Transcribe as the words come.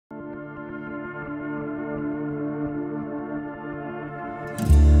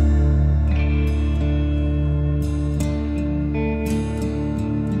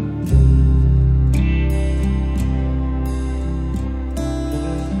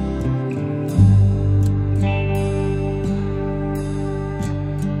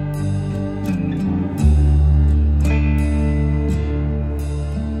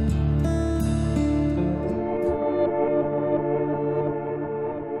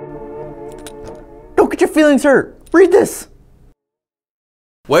Don't get your feelings hurt. Read this.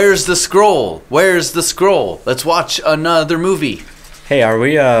 Where's the scroll? Where's the scroll? Let's watch another movie. Hey, are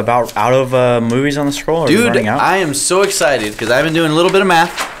we about out of movies on the scroll? Dude, I am so excited because I've been doing a little bit of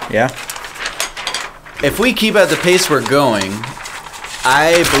math. Yeah. If we keep at the pace we're going,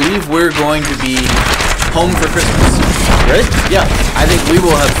 I believe we're going to be home for Christmas. Really? Yeah. I think we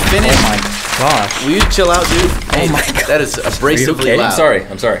will have finished. Oh my gosh. Will you chill out, dude? Hey, oh my God. That is abrasively okay? loud.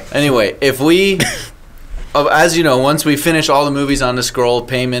 I'm sorry. Anyway, if we... As you know, once we finish all the movies on the scroll,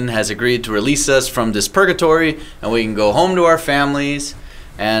 Payman has agreed to release us from this purgatory, and we can go home to our families,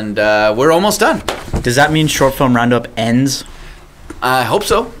 and we're almost done. Does that mean short film roundup ends? I hope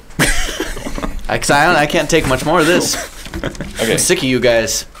so. I can't take much more of this. Okay. I'm sick of you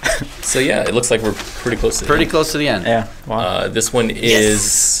guys. So yeah, it looks like we're pretty close to the Pretty end. close to the end. Yeah. Wow. This one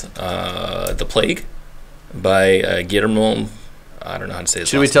is The Plague by Guillermo. I don't know how to say his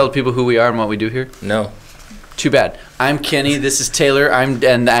Should we last tell people who we are and what we do here? name. No. Too bad. I'm Kenny. This is Taylor. I'm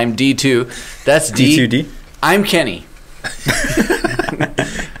D2. That's D. D2D? I'm Kenny.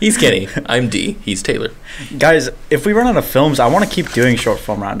 He's Kenny. I'm D. He's Taylor. Guys, if we run out of films, I want to keep doing short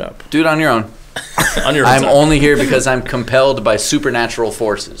film roundup. Do it on your own. On your I'm own. only here because I'm compelled by supernatural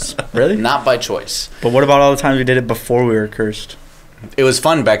forces. Really? Not by choice. But what about all the times we did it before we were cursed? It was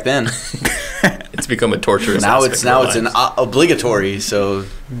fun back then. It's become a torturous. Now aspect it's of our an lives. obligatory. So,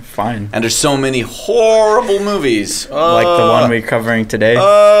 Fine. and there's so many horrible movies. Like the one we're covering today.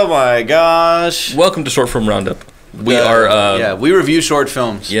 Oh my gosh. Welcome to Short Film Roundup. We are. Yeah, we review short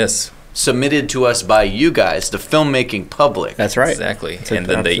films. Yes. Submitted to us by you guys, the filmmaking public. That's right. Exactly. That's And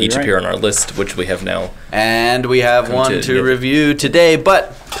then they absolutely each right. appear on our list, which we have now. And we have Come one to to admit. review today,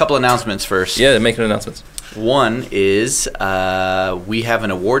 but a couple announcements first. Yeah, making announcements. One is we have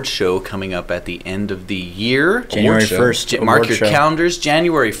an award show coming up at the end of the year. January show. 1st. Mark award your show. calendars.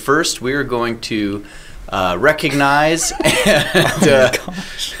 January 1st, we are going to recognize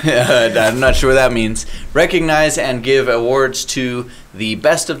and I'm not sure what that means. Recognize and give awards to the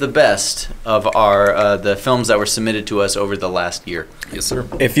best of the best of our the films that were submitted to us over the last year. Yes, sir.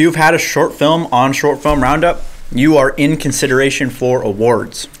 If you've had a short film on Short Film Roundup, you are in consideration for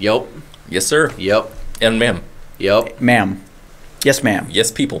awards. Yep. Yes, sir. Yep. And ma'am. Yep. Ma'am. Yes, ma'am.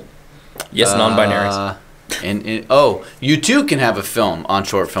 Yes, people. Yes, non-binaries. And you too can have a film on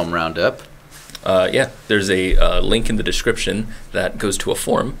Short Film Roundup. Yeah, there's a link in the description that goes to a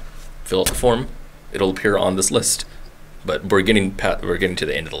form. Fill out the form. It'll appear on this list. But we're getting to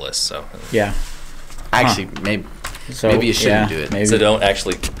the end of the list, so Yeah. Actually, maybe So, you shouldn't yeah, do it. Maybe. so don't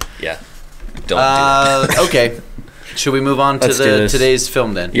actually, don't do that. Okay. Should we move on to Let's do this. today's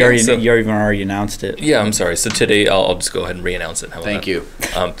film then? you so- already announced it. Yeah, I'm sorry. So today I'll just go ahead and re-announce it. How about Thank that?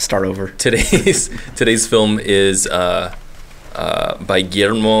 you. Start over. Today's film is by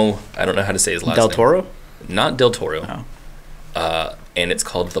Guillermo. I don't know how to say his last Del name. Toro? Not Del Toro. And it's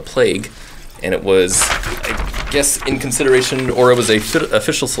called The Plague, and it was, I guess, in consideration, or it was a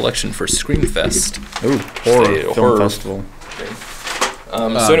official selection for Screamfest. Ooh, Hey, Film horror. Festival.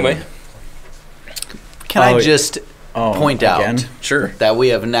 So anyway, Can I just point again? out sure. that we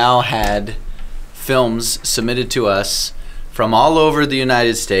have now had films submitted to us from all over the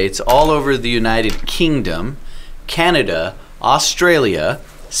United States, all over the United Kingdom, Canada, Australia,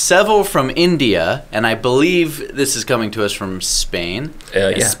 several from India, and I believe this is coming to us from Spain,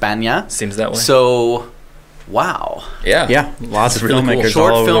 Yeah. España. Seems that way. So, wow. Yeah. Yeah, lots of really cool. filmmakers all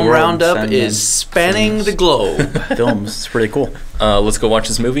Short over the Film world Roundup sending is spanning the globe. films. It's pretty cool. Let's go watch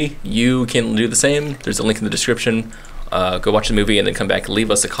this movie. You can do the same. There's a link in the description. Go watch the movie and then come back, leave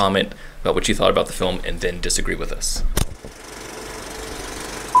us a comment about what you thought about the film, and then disagree with us.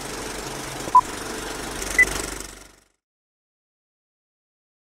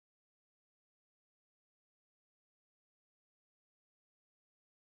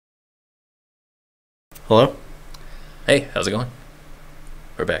 Hello? Hey, how's it going?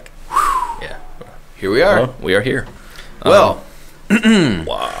 We're back. Yeah, Here we are. Hello? we are here. Well,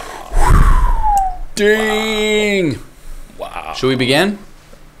 Wow. ding. Wow. Should we begin?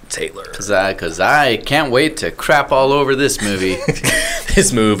 Taylor. Cause I can't wait to crap all over this movie.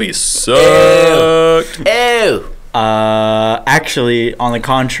 This movie sucked. Ew. Actually, on the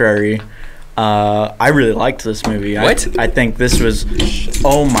contrary, I really liked this movie. What? I think this was.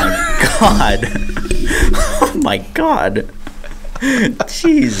 Oh my god! Oh my god!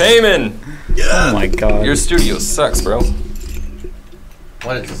 Jeez! Payman, Oh my god! your studio sucks, bro.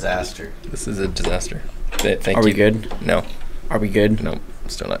 What a disaster. This is a disaster. Thank you. Are we good? No. Are we good? Nope.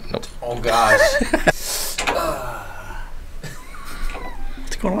 Still not. Nope. Oh gosh.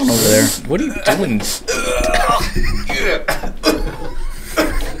 What's going on over there? What are you doing?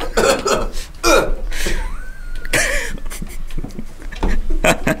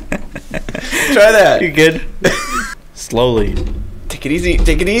 Try that. You good? Slowly. Take it easy,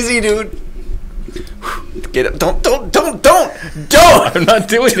 dude. Get it. Don't. I'm not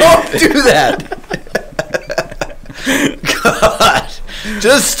doing Don't it. do that. God,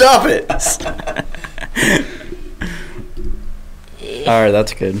 just stop it. All right,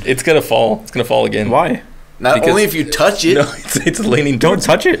 that's good. It's gonna fall. It's gonna fall again. Why? Not Because- only if you touch it. No, it's leaning. Don't towards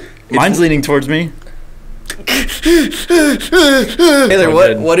touch it. Mine's leaning towards me. Taylor, I'm what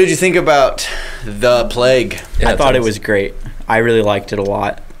good. what did you think about The Plague? Yeah, I thought it sounds- was great. I really liked it a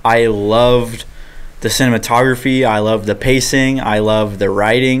lot. I loved the cinematography. I loved the pacing. I loved the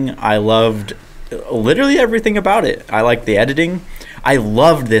writing. I loved literally everything about it. I liked the editing. I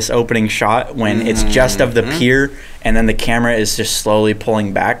loved this opening shot when it's just of the pier and then the camera is just slowly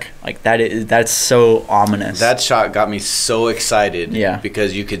pulling back. Like that's so ominous. That shot got me so excited. Yeah.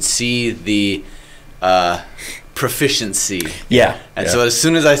 Because you could see the proficiency. yeah. And Yeah. so as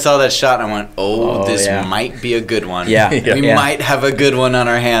soon as I saw that shot, I went, Oh, this yeah. might be a good one. Yeah. We Yeah. might have a good one on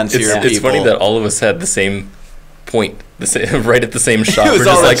our hands It's, here, it's people. funny that all of us had the same point, the same, right at the same shot. It was We're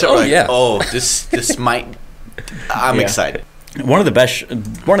all just that like, shot, oh yeah. Oh, this might. I'm Yeah. excited. One of the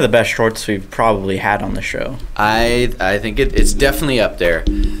best shorts we've probably had on the show. I think it's definitely up there.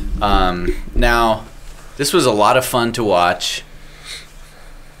 Now, this was a lot of fun to watch.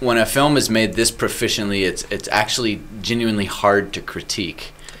 When a film is made this proficiently, it's actually genuinely hard to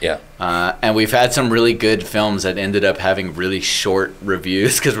critique. Yeah. And we've had some really good films that ended up having really short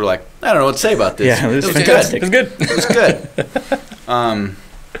reviews because we're like, I don't know what to say about this. Yeah, it was good. fantastic. It's good. It was good.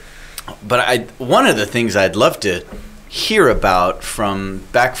 But one of the things I'd love to hear about from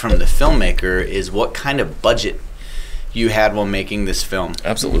the filmmaker is what kind of budget you had while making this film.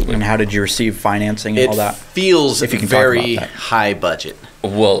 Absolutely. And how did you receive financing and It all that? feels If you can talk very about that. high budget.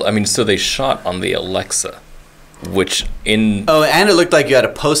 Well, I mean, so they shot on the Alexa, which Oh, and it looked like you had a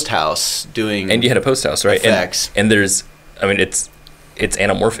post house doing. and you had a post house, right? Effects. And there's, I mean, it's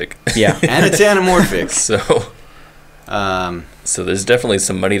anamorphic. Yeah. and it's anamorphic. So there's definitely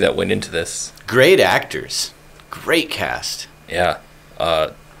some money that went into this. Great actors, great cast. Yeah.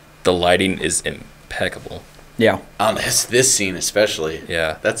 The lighting is impeccable. Yeah. On this scene especially.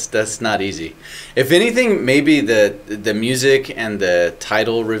 Yeah. That's not easy. If anything, maybe the music and the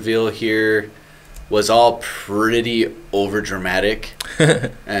title reveal here was all pretty over dramatic.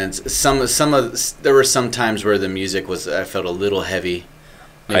 And there were some times where the music was, I felt a little heavy,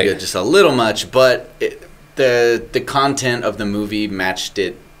 maybe just a little much, but the content of the movie matched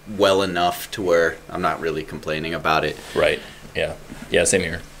it well enough to where I'm not really complaining about it. Right. Yeah. Yeah, same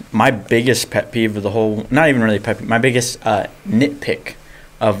here. My biggest pet peeve of the whole, not even really pet peeve, my biggest nitpick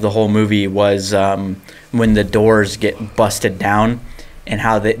of the whole movie was when the doors get busted down and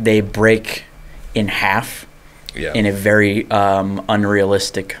how they break in half Yeah. in a very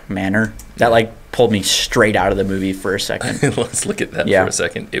unrealistic manner. That like pulled me straight out of the movie for a second. Let's look at that Yeah. for a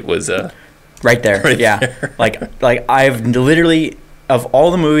second. It was Right there. Right yeah. there. Like I've literally, of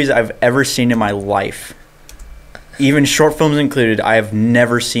all the movies I've ever seen in my life, even short films included, I have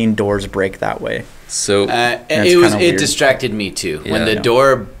never seen doors break that way. so That's It kinda weird. distracted me too. When Yeah. the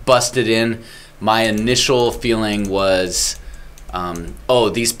door busted in, my initial feeling was,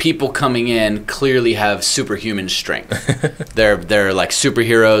 these people coming in clearly have superhuman strength. they're like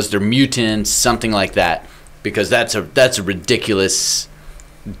superheroes, they're mutants, something like that. Because that's a ridiculous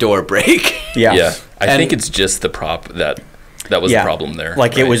door break. Yeah. yeah. I And- think it's just the prop that was Yeah. the problem there.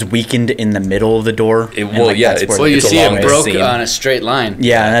 Like it right? was weakened in the middle of the door. It- and, well, like, yeah, that's it's- where Well, you It's a see it long broke scene. on a straight line.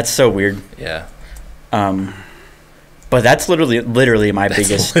 yeah, and that's so weird. Yeah. But that's literally my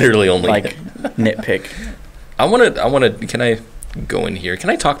biggest Literally only like nitpick. I want to can I go in here? Can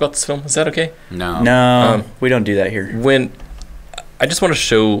I talk about this film? Is that okay? No. No, we don't do that here. When I just want to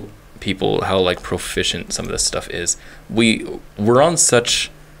show people how like proficient some of this stuff is. We're on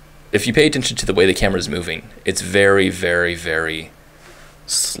such, if you pay attention to the way the camera is moving, it's very, very, very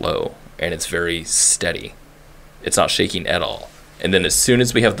slow and it's very steady. It's not shaking at all. And then as soon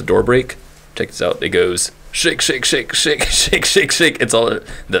as we have the door break, check this out, it goes shake, shake, shake, shake, shake, shake, shake. It's all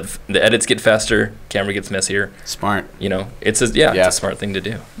the edits get faster, camera gets messier. Smart. You know, it's it's a smart thing to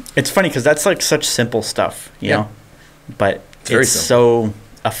do. It's funny because that's like such simple stuff, you Yeah. know, but very it's so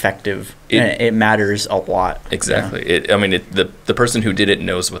effective and it matters a lot. Exactly. The person who did it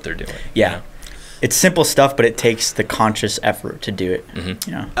knows what they're doing. Yeah. It's simple stuff, but it takes the conscious effort to do it. Mm-hmm.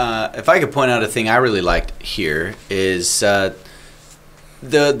 You know? If I could point out a thing I really liked here is the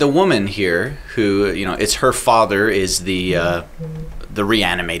woman here who, you know, it's her father is the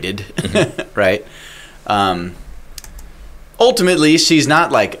reanimated, right? Ultimately, she's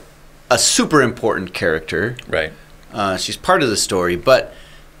not like a super important character. Right. She's part of the story, but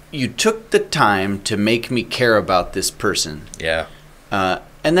you took the time to make me care about this person. Yeah.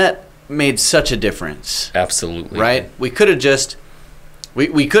 And that made such a difference. Absolutely. Right? We could have just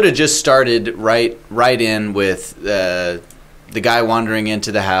we could have just started right in with the guy wandering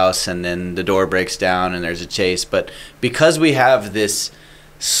into the house, and then the door breaks down and there's a chase. But because we have this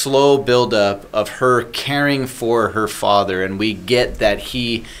slow buildup of her caring for her father, and we get that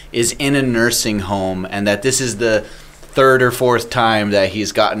he is in a nursing home, and that this is the third or fourth time that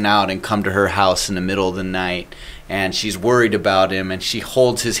he's gotten out and come to her house in the middle of the night, and she's worried about him, and she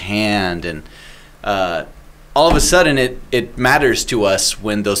holds his hand, and all of a sudden it matters to us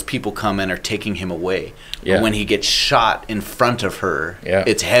when those people come and are taking him away. Yeah. Or when he gets shot in front of her. Yeah.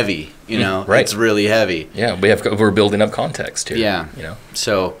 It's heavy, you know. Right. It's really heavy. Yeah, we're building up context here. Yeah. You know.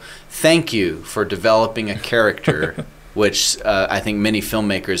 So thank you for developing a character which I think many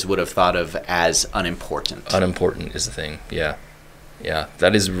filmmakers would have thought of as unimportant. Unimportant is the thing. Yeah. Yeah.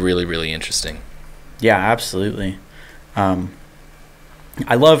 That is really, really interesting. Yeah, absolutely. I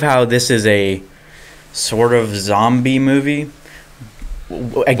love how this is a sort of zombie movie.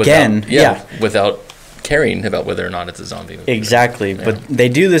 Again, without caring about whether or not it's a zombie movie. Exactly. Yeah. But they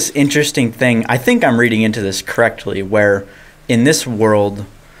do this interesting thing. I think I'm reading into this correctly, where in this world,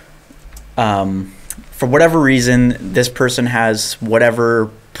 for whatever reason, this person has whatever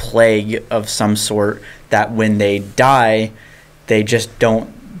plague of some sort that when they die, they just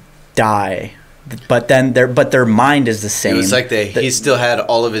don't die. But then their mind is the same. It was like he still had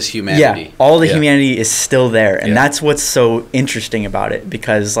all of his humanity. Yeah, all the humanity is still there, and Yeah. that's what's so interesting about it,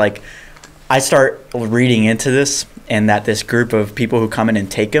 because like I start reading into this, and that this group of people who come in and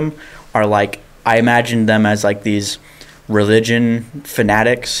take him are like, I imagine them as like these religion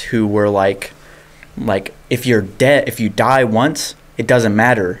fanatics who were like if you're dead, if you die once, it doesn't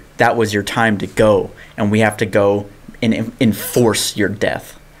matter. That was your time to go, and we have to go and enforce your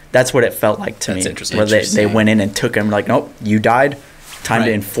death. That's what it felt like to me. That's interesting. Where they went in and took him, like, nope, you died. Time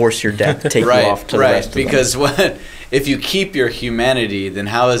to enforce your death. Take you off to the rest of them. Because if you keep your humanity, then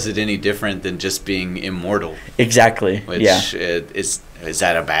how is it any different than just being immortal? Exactly. Which yeah. Is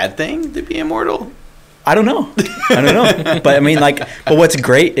that a bad thing to be immortal? I don't know. But I mean, but what's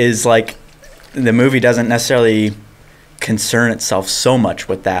great is like the movie doesn't necessarily concern itself so much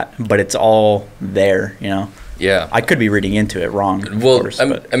with that, but it's all there, you know. Yeah. I could be reading into it wrong. Well, of course, I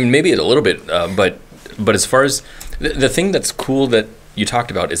mean, maybe a little bit, but as far as the thing that's cool that you talked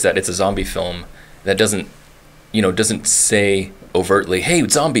about is that it's a zombie film that doesn't say overtly, "Hey,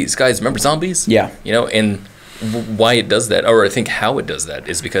 zombies, guys, remember zombies?" Yeah. You know, and why it does that, or I think how it does that,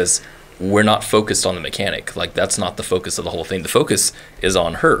 is because we're not focused on the mechanic. Like, that's not the focus of the whole thing. The focus is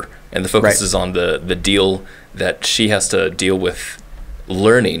on her, and the focus is on the deal that she has to deal with,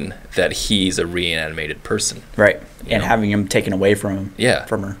 learning that he's a reanimated person. right. You And know? having him taken away from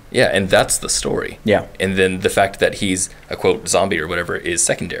her. Yeah, and that's the story. Yeah. And then the fact that he's a, quote, zombie or whatever is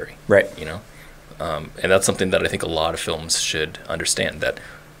secondary. Right. You know? And that's something that I think a lot of films should understand, that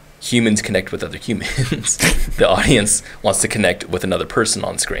humans connect with other humans. The audience wants to connect with another person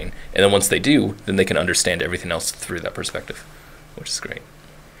on screen. And then once they do, then they can understand everything else through that perspective, which is great.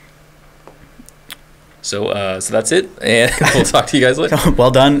 So that's it, and we'll talk to you guys later. Well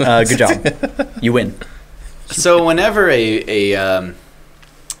done. Good job. You win. So whenever a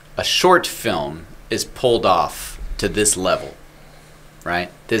short film is pulled off to this level, right?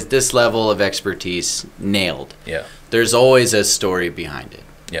 This level of expertise nailed. Yeah. There's always a story behind it.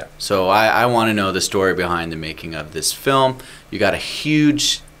 Yeah. So I want to know the story behind the making of this film. You got a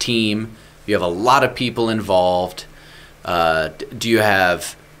huge team. You have a lot of people involved. Do you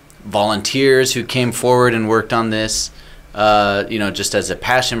have volunteers who came forward and worked on this, just as a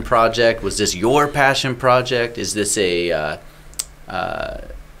passion project? Was this your passion project? Is this a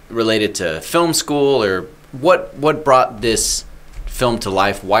related to film school, or what brought this film to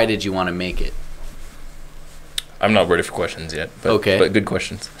life? Why did you want to make it? I'm not ready for questions yet. But, Okay. But good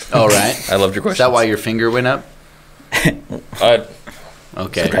questions. All right. I loved your Is questions. that why your finger went up? Okay.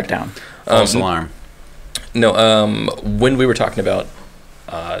 Put that down. False alarm. No, when we were talking about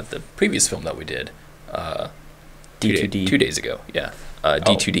the previous film that we did, D2D. 2 days ago, yeah,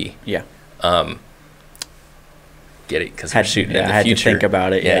 D2D. Yeah. Get it? Because we're shooting in the I had future. to think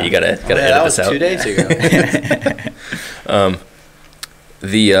about it. Yeah, you gotta edit that this was out. 2 days ago.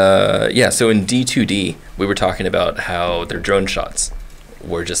 So in D2D, we were talking about how their drone shots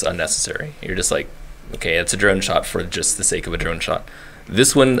were just unnecessary. You're just like, okay, it's a drone shot for just the sake of a drone shot.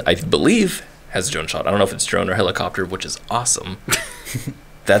 This one, I believe, has a drone shot. I don't know if it's drone or helicopter, which is awesome.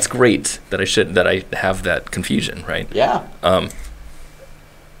 That's great that I have that confusion, right? Yeah.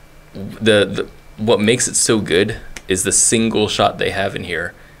 The what makes it so good is the single shot they have in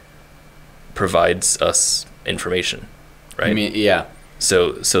here provides us information, right? I mean, yeah.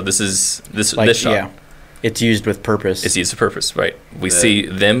 So this is this shot. Yeah, it's used with purpose. It's used with purpose, right? We see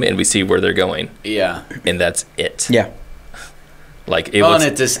them and we see where they're going, Yeah. and that's it. Yeah. Like it Well, was.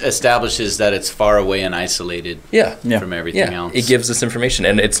 and it just establishes that it's far away and isolated Yeah. Yeah. from everything else. It gives us information,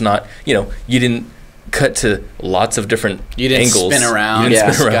 and it's not, you didn't cut to lots of different You didn't angles. spin around You didn't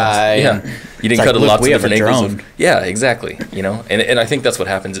the spin around. sky Yeah, and- you didn't like, cut to look, lots of we have a different angles. drone. Yeah, exactly. And I think that's what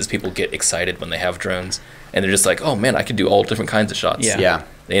happens is people get excited when they have drones, and they're just like, oh man, I could do all different kinds of shots. Yeah. Yeah.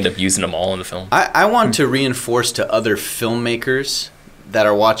 They end up using them all in the film. I want to reinforce to other filmmakers that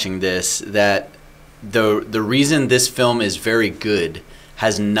are watching this that the reason this film is very good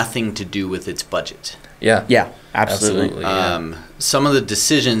has nothing to do with its budget. Yeah. Yeah, absolutely. Absolutely. Yeah. Some of the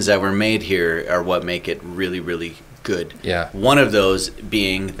decisions that were made here are what make it really, really good. Yeah. One of those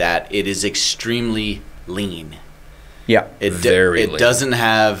being that it is extremely lean. Yeah. Very It lean. doesn't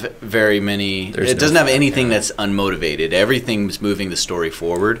have very many. There's it doesn't no have fat, anything yeah. that's unmotivated. Everything's moving the story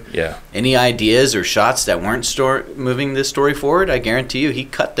forward. Yeah. Any ideas or shots that weren't moving the story forward, I guarantee you, he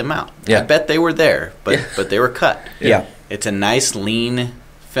cut them out. Yeah. I bet they were there, but Yeah. but they were cut. Yeah. It's a nice lean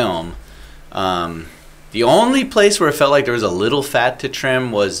film. The only place where it felt like there was a little fat to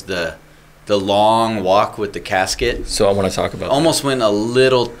trim was the long walk with the casket. So I want to talk about Almost went a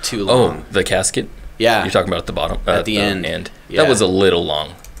little too that. long. The casket. Yeah. You're talking about at the bottom. At the end. Yeah. That was a little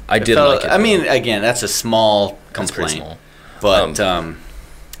long. I It did felt- like it. I though. mean, again, that's a small That's pretty complaint. small. But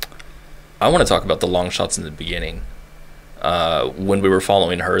I want to talk about the long shots in the beginning, when we were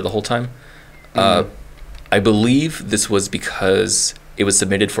following her the whole time. I believe this was because it was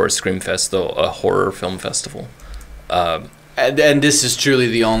submitted for a Screamfest, though, a horror film festival. and this is truly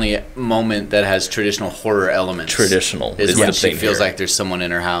the only moment that has traditional horror elements. Traditional is is when the she thing feels here. like there's someone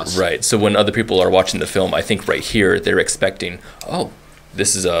in her house. Right. So when other people are watching the film, I think right here they're expecting, oh,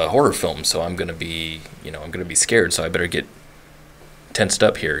 this is a horror film, so I'm gonna be scared, so I better get tensed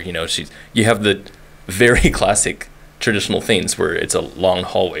up here. You have the very classic traditional things where it's a long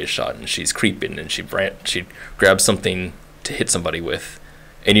hallway shot and she's creeping and she grabs something to hit somebody with,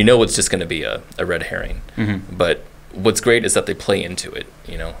 and it's just gonna be a red herring. Mm-hmm. But what's great is that they play into it,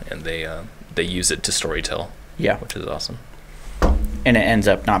 and they use it to storytell. Yeah. Which is awesome. And it ends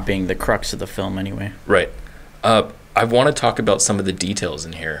up not being the crux of the film anyway. Right. I want to talk about some of the details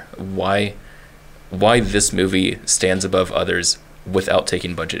in here. Why this movie stands above others without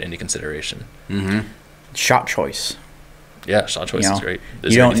taking budget into consideration. Mm-hmm. Shot choice. Yeah, shot choice is great.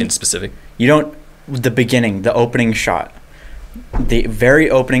 Is you there don't- anything specific? The beginning, the opening shot. The very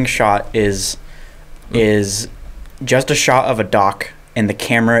opening shot is just a shot of a dock, and the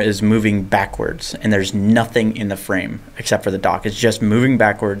camera is moving backwards, and there's nothing in the frame except for the dock. It's just moving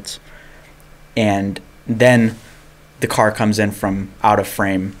backwards, and then the car comes in from out of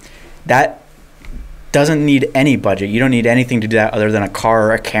frame. That doesn't need any budget. You don't need anything to do that other than a car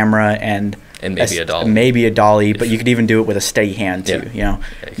or a camera and maybe a dolly. Maybe a dolly, but you could even do it with a steady hand too. Yeah,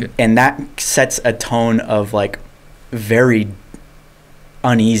 you could. And that sets a tone of like very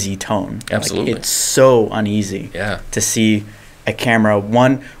uneasy tone. Absolutely. It's so uneasy Yeah. to see a camera.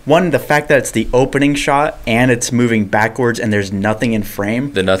 One, the fact that it's the opening shot and it's moving backwards and there's nothing in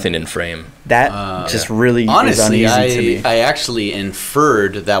frame. The nothing in frame. That just really Honestly, is uneasy to me. I actually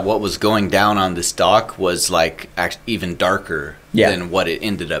inferred that what was going down on this dock was like even darker than what it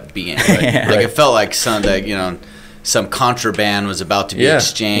ended up being. Like it felt like some contraband was about to be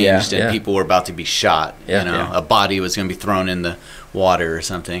exchanged and people were about to be shot. Yeah. A body was going to be thrown in the water or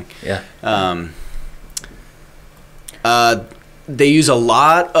something. Yeah. They use a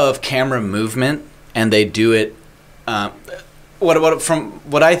lot of camera movement, and they do it. From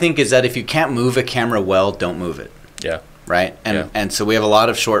what I think is that if you can't move a camera well, don't move it. Yeah. Right. And so we have a lot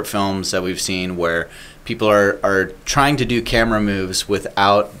of short films that we've seen where people are trying to do camera moves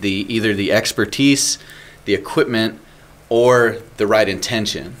without either the expertise, the equipment, or the right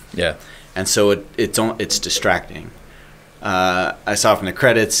intention. Yeah. And so it's distracting. I saw from the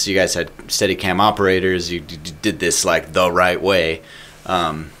credits, you guys had Steadicam operators. You did this like the right way.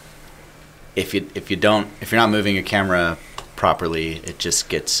 If you're not moving your camera properly, it just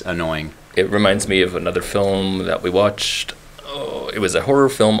gets annoying. It reminds me of another film that we watched. Oh, it was a horror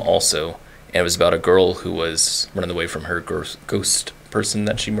film also, and it was about a girl who was running away from her ghost person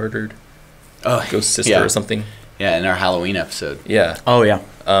that she murdered. Oh, Ghost sister or something. Yeah, in our Halloween episode. Yeah. Oh yeah.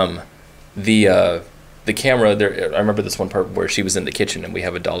 The camera there. I remember this one part where she was in the kitchen, and we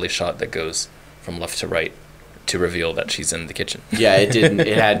have a dolly shot that goes from left to right to reveal that she's in the kitchen. Yeah, it didn't.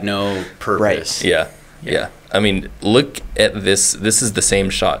 It had no purpose. Yeah. I mean, look at this. This is the same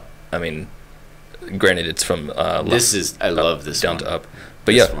shot. I mean, granted, it's from left I love this down one. to up,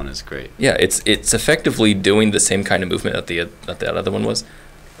 But this yeah, one is great. yeah, it's effectively doing the same kind of movement that the other one was,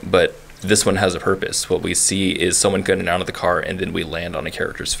 but this one has a purpose. What we see is someone getting out of the car, and then we land on a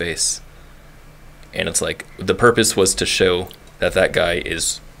character's face, and it's like the purpose was to show that that guy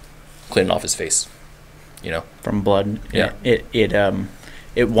is cleaning off his face, you know, from blood. Yeah. It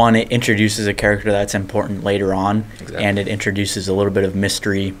introduces a character that's important later on, Exactly. and it introduces a little bit of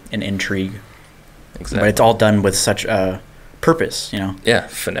mystery and intrigue. exactly. But it's all done with such a purpose, you know. Yeah,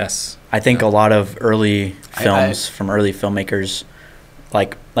 finesse. I think Yeah. a lot of early films from early filmmakers,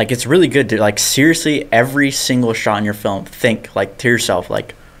 like it's really good to like seriously every single shot in your film think like to yourself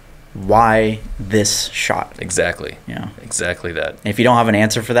like, why this shot? Exactly. You know, Exactly that. and if you don't have an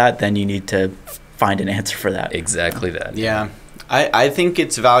answer for that, then you need to find an answer for that. Exactly that. Yeah, I think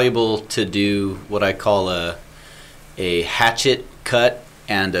it's valuable to do what I call a hatchet cut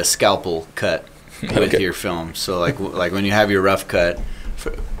and a scalpel cut with Okay. your film. So like when you have your rough cut,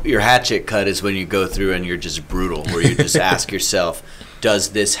 your hatchet cut is when you go through and you're just brutal, where you just ask yourself, does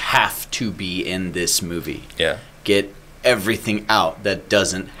this have to be in this movie? Yeah. Get everything out that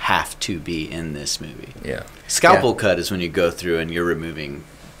doesn't have to be in this movie. Yeah. Scalpel cut is when you go through and you're removing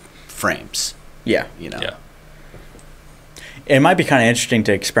frames, Yeah. you know. Yeah. It might be kind of interesting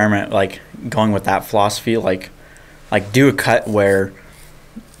to experiment, like going with that philosophy, like do a cut where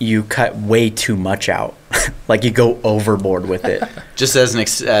you cut way too much out, like you go overboard with it, Just as an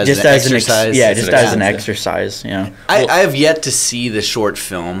exercise. just as an exercise. You know, I have yet to see the short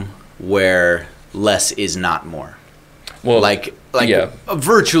film where less is not more. Well, Like yeah.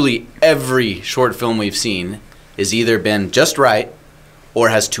 virtually every short film we've seen has either been just right or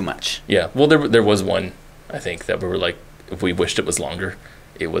has too much. Yeah. Well, there was one, I think, that we were like, if we wished it was longer.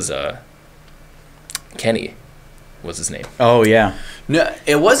 It was Kenny was his name. oh yeah, No,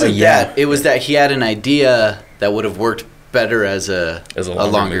 it wasn't yeah. that. It was that he had an idea that would have worked better as a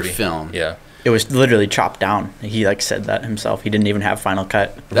longer movie. film. Yeah. it was literally chopped down. He like said that himself. He didn't even have final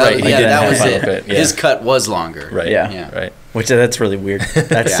cut. That, Right, he yeah, didn't that have was final it. cut, yeah. His cut was longer. Right. Yeah. Yeah. Right. Which that's really weird.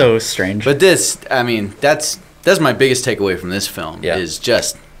 That's Yeah. so strange. But this, I mean, that's my biggest takeaway from this film Yeah. is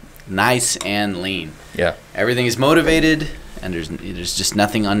just nice and lean. Yeah. Everything is motivated, and there's just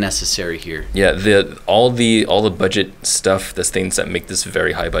nothing unnecessary here. Yeah. All the budget stuff, the things that make this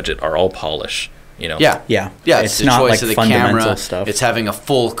very high budget, are all polish. You know. Yeah, yeah, yeah. it's It's the not choice like of the fundamental camera. stuff. It's having a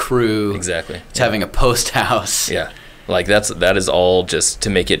full crew. Exactly. It's having a post house. Yeah. Like that is all just to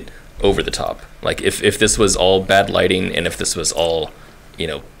make it over the top. Like if this was all bad lighting, and if this was all, you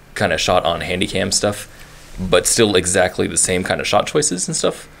know, kind of shot on handycam stuff, but still exactly the same kind of shot choices and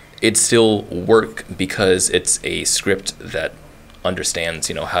stuff, it'd still work because it's a script that understands,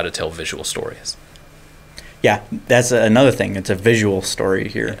 you know, how to tell visual stories. Yeah, that's another thing. It's a visual story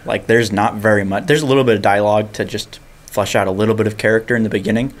here. Like, there's not very much. There's a little bit of dialogue to just flesh out a little bit of character in the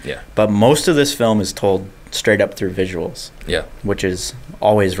beginning. Yeah. But most of this film is told straight up through visuals, Yeah. which is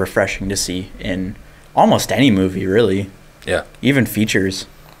always refreshing to see in almost any movie, really. Yeah. Even features.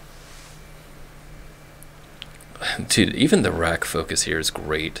 Dude, even the rack focus here is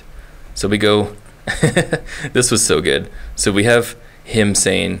great. So we go, this was so good. So we have him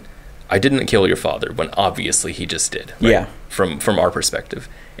saying, I didn't kill your father, when obviously he just did. Right? Yeah. From our perspective.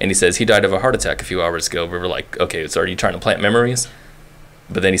 And he says he died of a heart attack a few hours ago. We were like, okay, so are you trying to plant memories?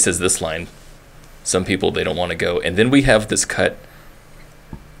 But then he says this line, some people, they don't want to go. And then we have this cut.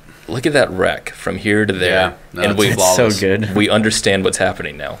 Look at that wreck from here to there. Yeah, no, and it's we, It's so good. we understand what's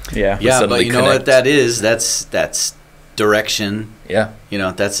happening now. Yeah. Yeah, but suddenly you know what connect. that is? That's direction. Yeah, You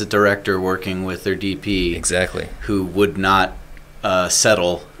know, that's a director working with their DP exactly. who would not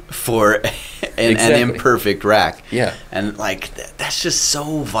settle for an Exactly. imperfect rack. Yeah. And like that's just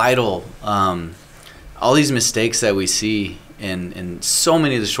so vital. All these mistakes that we see in so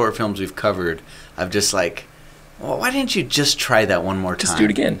many of the short films we've covered, I've just like, well, why didn't you just try that one more time? Just do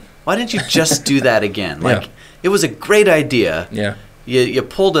it again. Why didn't you just do that again? Like Yeah. it was a great idea. Yeah. You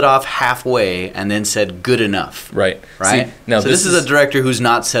pulled it off halfway and then said good enough. Right. Right? See, now so this is a director who's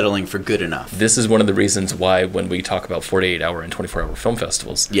not settling for good enough. this is one of the reasons why when we talk about 48-hour and 24-hour film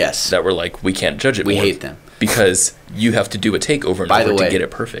festivals, Yes. that we're like, we can't judge it We more hate them. because you have to do a take over and By over the to way, get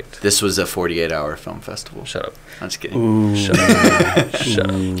it perfect. This was a 48-hour film festival. Shut up. I'm just kidding. Ooh. Shut up. Shut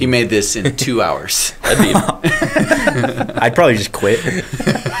up. He made this in 2 hours. That'd be, I'd probably just quit.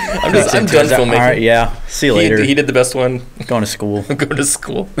 I'm done filmmaking. All right, yeah. See you later. He did the best one. Going to school. Go to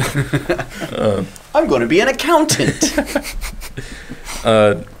school. I'm going to be an accountant.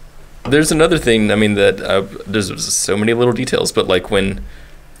 There's another thing, I mean, that there's so many little details, but like when,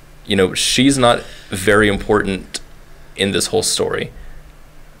 you know, she's not very important in this whole story,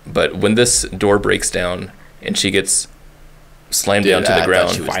 but when this door breaks down and she gets slammed Dude, down to the I thought ground.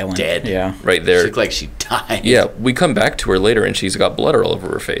 she was Violent. dead. Yeah. Right She there. looked like she died. Yeah, we come back to her later, and she's got blood all over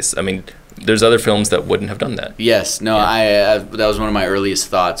her face. I mean, there's other films that wouldn't have done that. Yes. No. Yeah. That was one of my earliest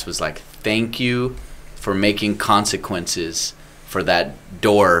thoughts. Was like, thank you for making consequences for that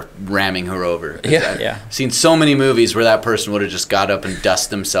door ramming her over. 'Cause Yeah. I've Yeah. seen so many movies where that person would have just got up and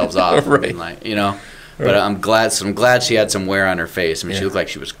dusted themselves off. Right. And like, you know. But I'm glad she had some wear on her face. I mean, she Yeah. looked like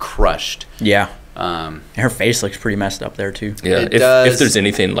she was crushed. Yeah. And her face looks pretty messed up there too. Yeah, It if does. there's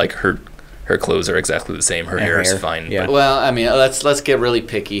anything, like her clothes are exactly the same. Her And hair her is hair, fine. yeah. But Well, I mean, let's get really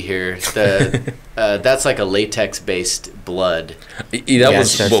picky here. That's like a latex-based blood, that Yeah,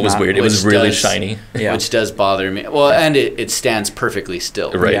 was it's what was not- weird. It was which really does- shiny. Yeah. which does bother me. Well, and it stands perfectly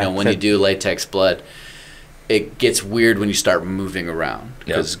still. Right. You Yeah. know, when you do latex blood, it gets weird when you start moving around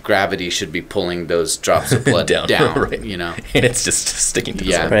Yeah. because gravity should be pulling those drops of blood Down, down. right. You know. And it's just sticking to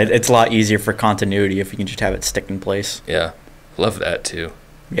the Yeah. side. But it's a lot easier for continuity if you can just have it stick in place. Yeah, love that too.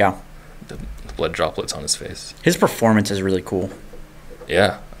 Yeah. The blood droplets on his face. His performance is really cool.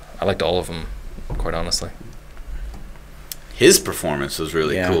 Yeah, I liked all of them, quite honestly. His performance was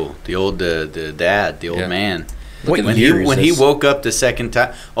really Yeah. cool. The old the dad, the old Yeah. man. What When year he is when he this? woke up the second time.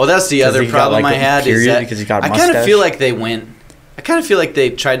 Oh, that's the 'Cause other he got, problem like, I a had is period that because he got a I kind of mustache? feel like they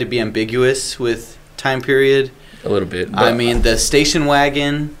tried to be ambiguous with time period. A little bit. I mean, the station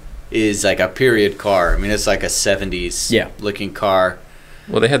wagon is like a period car. I mean, it's like a 70s Yeah. looking car.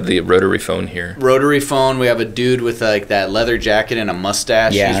 well, they had the rotary phone here. Rotary phone. We have a dude with like that leather jacket and a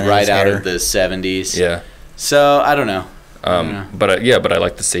mustache. Yeah, He's and right his out hair. of the 70s. Yeah. So I don't know. But I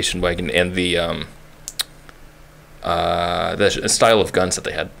like the station wagon and the style of guns that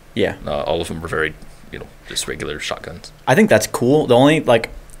they had. Yeah. All of them were very, just regular shotguns. I think that's cool. The only, like,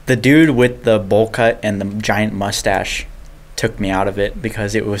 the dude with the bowl cut and the giant mustache took me out of it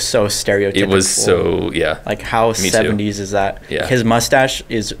because it was so stereotypical. It was so, yeah. Like, how Me too. 70s is that? Yeah. His mustache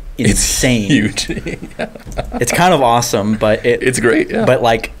is insane. It's huge. It's kind of awesome, but It's great, yeah. But,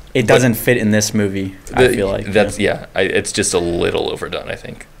 like, it doesn't fit in this movie, I feel like. That's, it's just a little overdone, I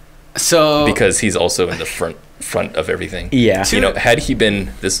think. So Because he's also in the front of everything. Yeah. Had he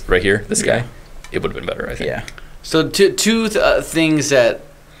been this right here, this guy, it would have been better, I think. Yeah. So two things that,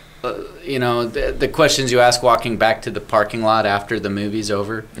 the questions you ask walking back to the parking lot after the movie's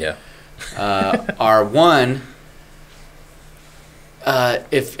over Yeah. are one,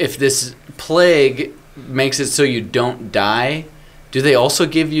 if this plague makes it so you don't die, do they also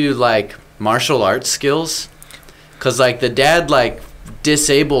give you like martial arts skills? Because like the dad like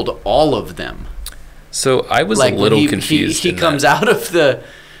disabled all of them. So I was Like a little when confused. He in comes that. out of the.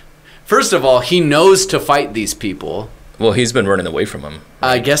 First of all, he knows to fight these people. Well, he's been running away from him.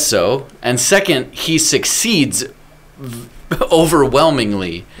 I guess so. And second, he succeeds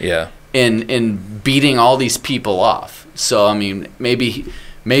overwhelmingly Yeah. in beating all these people off. So I mean, maybe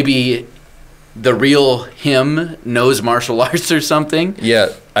the real him knows martial arts or something. Yeah,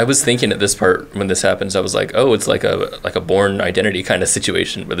 I was thinking at this part when this happens, I was like, oh, it's like a Born Identity kind of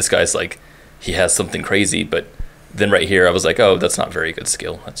situation where this guy's like, he has something crazy, but then right here I was like, oh, that's not very good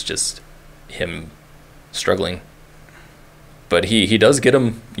skill. That's just him struggling. But he does get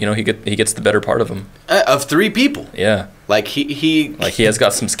him, he gets the better part of him. Of three people. Yeah, Like he like he has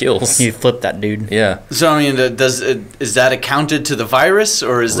got some skills. He flipped that dude. Yeah, So I mean, is that accounted to the virus,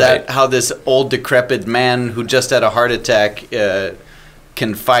 or is that Right. how this old decrepit man who just had a heart attack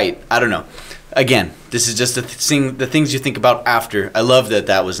can fight? I don't know. Again, this is just the things you think about after. I love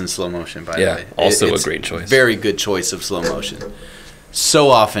that was in slow motion. By the way, also It's a great choice. Very good choice of slow motion. So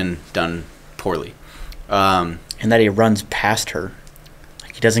often done poorly. And that he runs past her.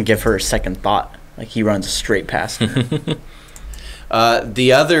 Like, he doesn't give her a second thought. Like, he runs straight past her.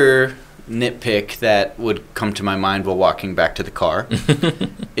 The other nitpick that would come to my mind while walking back to the car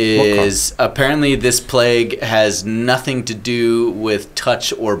is apparently this plague has nothing to do with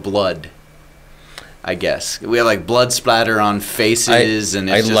touch or blood. I guess we have like blood splatter on faces, and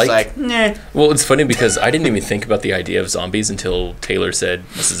it's just like, nah. Well, it's funny because I didn't even think about the idea of zombies until Taylor said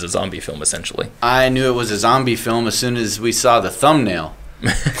this is a zombie film, essentially. I knew it was a zombie film as soon as we saw the thumbnail.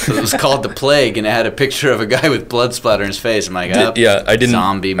 So it was called The Plague, and it had a picture of a guy with blood splatter in his face. I'm like, I didn't.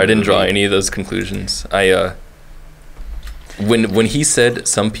 Zombie I didn't draw movie. any of those conclusions. When he said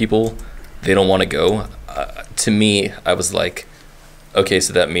some people they don't want to go, to me I was like, okay,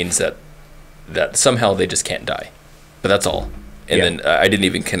 so that means that somehow they just can't die, but that's all. And Yeah. then I didn't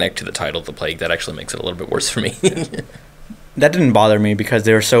even connect to the title of The Plague. That actually makes it a little bit worse for me. That didn't bother me because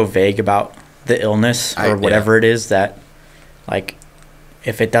they were so vague about the illness or whatever it is that, like,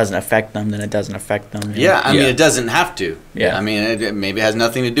 if it doesn't affect them, then it doesn't affect them. Yeah, I mean, Yeah. it doesn't have to. Yeah. I mean, it maybe has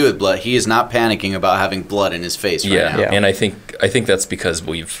nothing to do with blood. He is not panicking about having blood in his face right now. Yeah. And I think that's because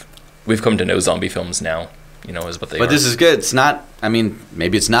we've come to know zombie films now, you know, is what they are. But this is good. It's not, I mean,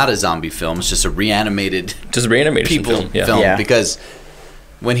 maybe it's not a zombie film. It's just a reanimated people film. Yeah. film. Yeah. Because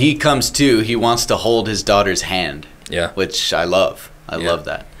when he comes to, he wants to hold his daughter's hand. Yeah. Which I love. I love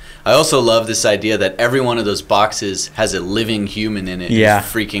that. I also love this idea that every one of those boxes has a living human in it. Yeah.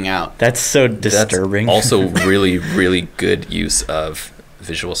 Who's freaking out. That's so disturbing. That's also really, really good use of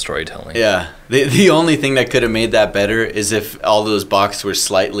visual storytelling. Yeah. The only thing that could have made that better is if all those boxes were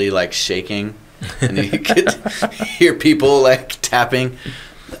slightly like shaking and you could hear people like tapping.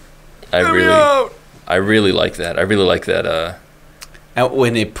 I really like that. I really like that. And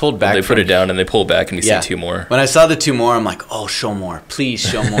when they pulled back, They put it down and they pull back and you see two more. When I saw the two more, I'm like, oh, show more. Please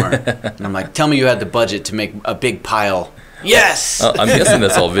show more. And I'm like, tell me you had the budget to make a big pile. Yes! I'm guessing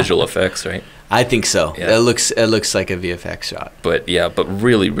that's all visual effects, right? I think so. Yeah. It looks like a VFX shot. But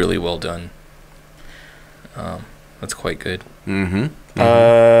really, really well done. That's quite good.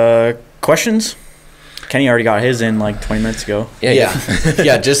 Mm-hmm. Questions? Kenny already got his in like 20 minutes ago. Yeah.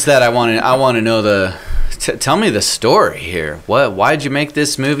 Just that I want to know tell me the story here. Why'd you make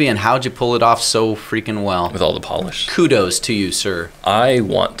this movie and how'd you pull it off so freaking well? With all the polish. Kudos to you, sir. I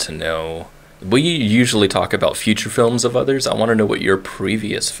want to know. We usually talk about future films of others. I want to know what your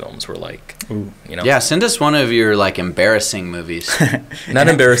previous films were like. Ooh. You know? Yeah, send us one of your like embarrassing movies. Not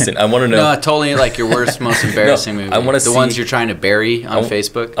embarrassing. I want to know. No, totally like your worst, most embarrassing movie. I wanna the see- ones you're trying to bury on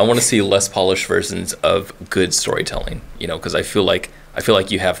Facebook. I want to see less polished versions of good storytelling. You know, because I feel like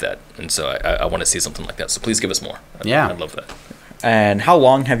you have that, and so I want to see something like that. So please give us more. I'd love that. And how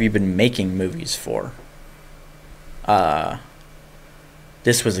long have you been making movies for?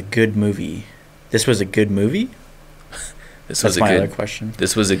 This was a good movie. This was a good movie? That's my other question.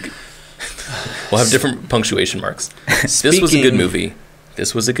 This was a we'll have different punctuation marks. This was a good movie.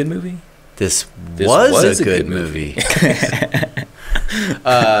 This was a good movie. This was a good movie.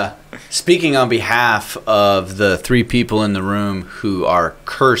 Speaking on behalf of the three people in the room who are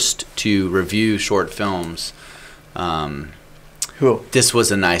cursed to review short films, Who? this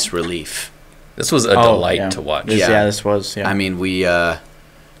was a nice relief. This was a delight to watch. This was. Yeah. I mean, we,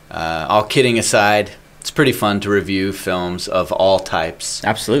 all kidding aside, it's pretty fun to review films of all types.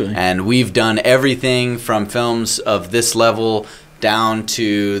 Absolutely. And we've done everything from films of this level down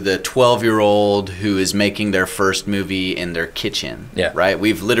to the 12-year-old who is making their first movie in their kitchen. Yeah. Right?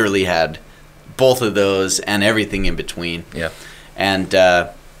 We've literally had both of those and everything in between. Yeah.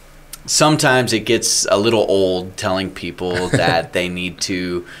 And sometimes it gets a little old telling people that they need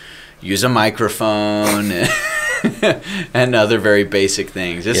to use a microphone and other very basic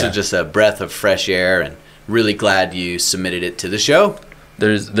things. This is just a breath of fresh air, and really glad you submitted it to the show.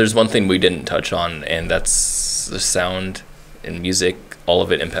 There's one thing we didn't touch on, and that's the sound and music. All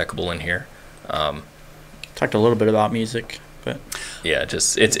of it impeccable in here. Talked a little bit about music, but Yeah,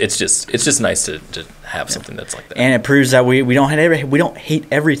 it's just nice to have something that's like that. and it proves that we don't hate everything. We don't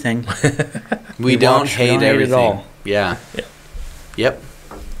hate hate it everything. all. Yeah. Yeah. Yep.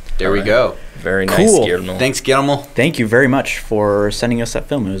 There All we right. go. Very nice, Cool. Guillermo. Thanks, Guillermo. Thank you very much for sending us that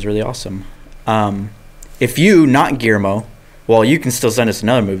film. It was really awesome. If you, not Guillermo, well, you can still send us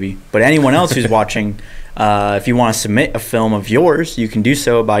another movie. But anyone else who's watching, if you want to submit a film of yours, you can do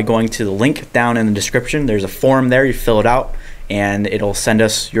so by going to the link down in the description. There's a form there. You fill it out, and it'll send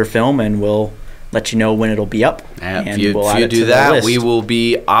us your film, and we'll let you know when it'll be up. And and if we'll add you it to do the that, list, we will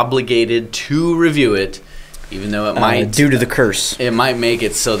be obligated to review it, even though it might due to the curse. it might make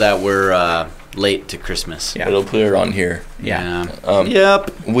it so that we're late to Christmas. Yeah. It'll clear on here. Yeah.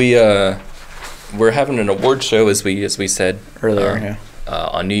 Yep. We're having an award show as we said Earlier,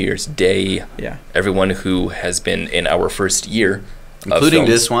 on New Year's Day. yeah. Everyone who has been in our first year, of Including films,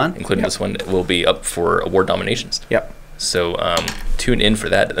 this one. including Yep. this one, will be up for award nominations. Yep. So tune in for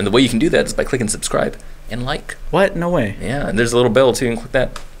that. And the way you can do that is by clicking subscribe and like. What? No way. Yeah, and there's a little bell too. You can click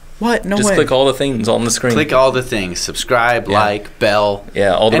that. What? No Just way. click all the things on the screen. Click all the things. Subscribe, Yeah. like, bell.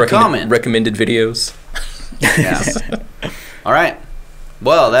 Yeah, all the and comment. recommended videos. Yeah. All right.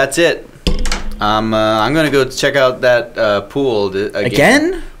 Well, that's it. I'm gonna go check out that pool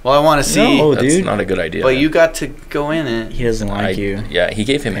Again? Well, I want to see. No, That's dude. not a good idea. But you got to go in it. He doesn't like you. Yeah, he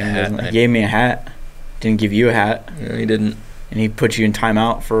gave him a He hat. gave me a hat. Didn't give you a hat. No, he didn't. And he put you in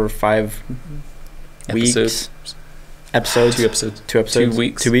timeout for 5 weeks. Episodes. 2 episodes. 2 episodes. 2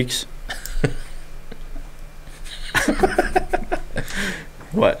 weeks. 2 weeks.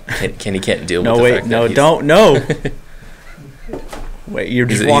 What? Kenny can't deal No, with the wait. fact No, that he's, don't. No. Wait, you're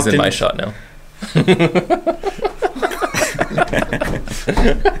just he's walked in in. my shot now.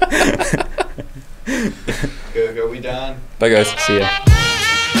 Go, we done? Bye, guys. See ya.